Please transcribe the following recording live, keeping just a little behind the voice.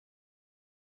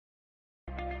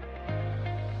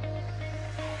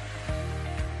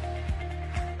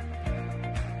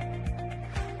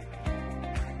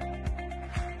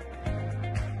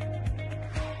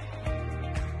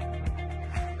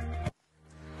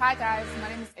Hi guys, my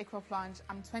name is Ikra Plunge.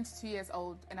 I'm 22 years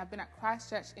old and I've been at Christ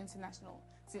Church International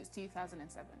since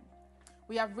 2007.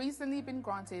 We have recently been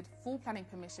granted full planning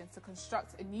permission to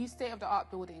construct a new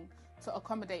state-of-the-art building to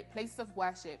accommodate places of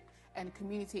worship and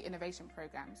community innovation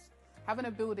programs. Having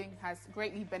a building has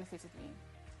greatly benefited me.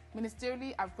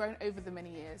 Ministerially, I've grown over the many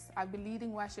years. I've been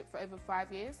leading worship for over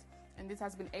 5 years, and this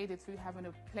has been aided through having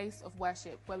a place of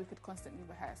worship where we could constantly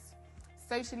rehearse.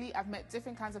 Socially, I've met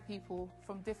different kinds of people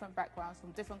from different backgrounds,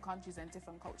 from different countries and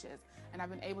different cultures, and I've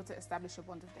been able to establish a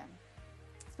bond with them.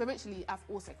 Spiritually, I've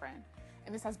also grown,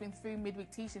 and this has been through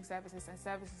midweek teaching services and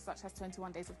services such as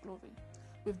 21 Days of Glory.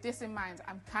 With this in mind,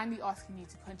 I'm kindly asking you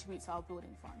to contribute to our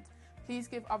building fund. Please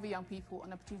give other young people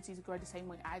an opportunity to grow the same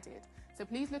way I did. So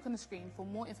please look on the screen for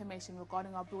more information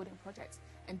regarding our building project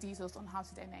and details on how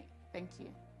to donate. Thank you.